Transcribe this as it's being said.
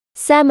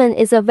Salmon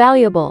is a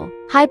valuable,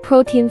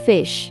 high-protein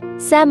fish.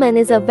 Salmon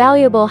is a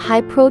valuable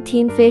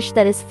high-protein fish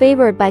that is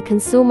favored by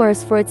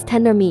consumers for its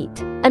tender meat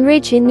and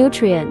rich in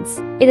nutrients.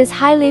 It is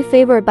highly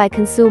favored by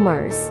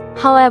consumers.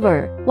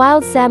 However,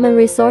 wild salmon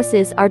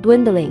resources are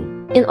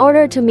dwindling. In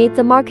order to meet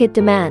the market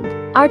demand,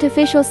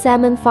 artificial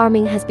salmon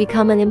farming has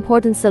become an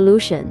important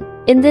solution.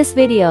 In this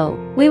video,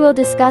 we will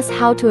discuss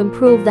how to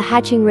improve the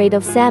hatching rate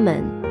of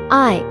salmon.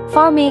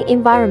 Farming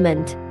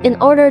environment.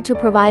 In order to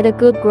provide a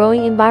good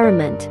growing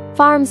environment,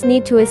 farms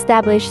need to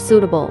establish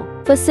suitable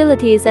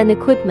facilities and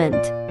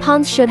equipment.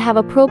 Ponds should have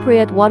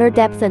appropriate water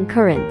depth and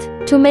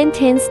current to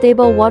maintain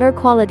stable water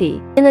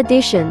quality. In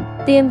addition,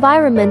 the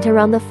environment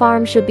around the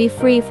farm should be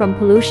free from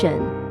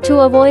pollution to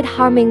avoid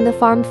harming the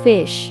farmed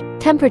fish.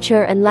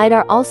 Temperature and light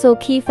are also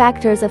key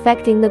factors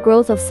affecting the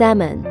growth of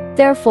salmon.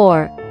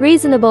 Therefore,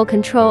 reasonable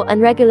control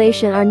and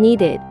regulation are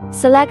needed.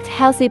 Select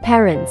healthy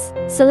parents.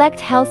 Select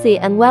healthy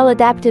and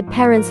well-adapted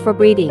parents for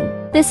breeding.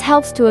 This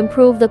helps to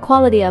improve the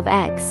quality of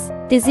eggs.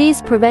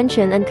 Disease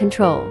prevention and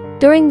control.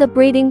 During the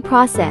breeding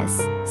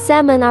process,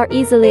 salmon are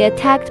easily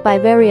attacked by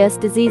various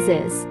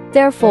diseases.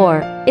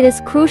 Therefore, it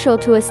is crucial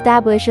to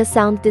establish a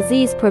sound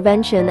disease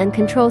prevention and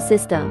control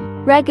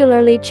system.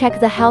 Regularly check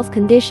the health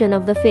condition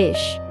of the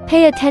fish.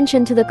 Pay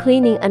attention to the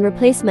cleaning and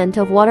replacement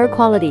of water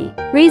quality.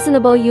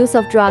 Reasonable use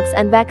of drugs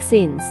and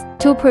vaccines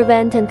to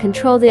prevent and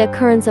control the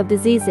occurrence of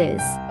diseases.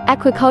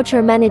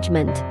 Aquaculture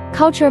management.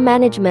 Culture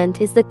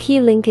management is the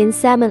key link in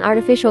salmon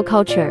artificial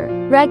culture.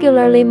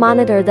 Regularly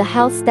monitor the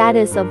health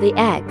status of the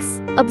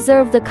eggs.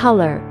 Observe the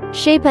color,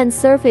 shape and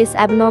surface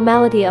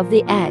abnormality of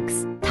the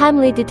eggs.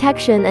 Timely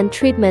detection and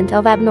treatment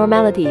of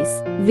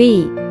abnormalities.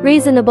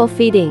 Reasonable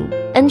feeding.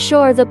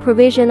 Ensure the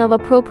provision of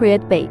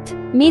appropriate bait.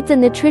 Meet the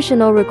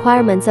nutritional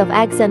requirements of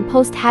eggs and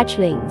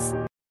post-hatchlings.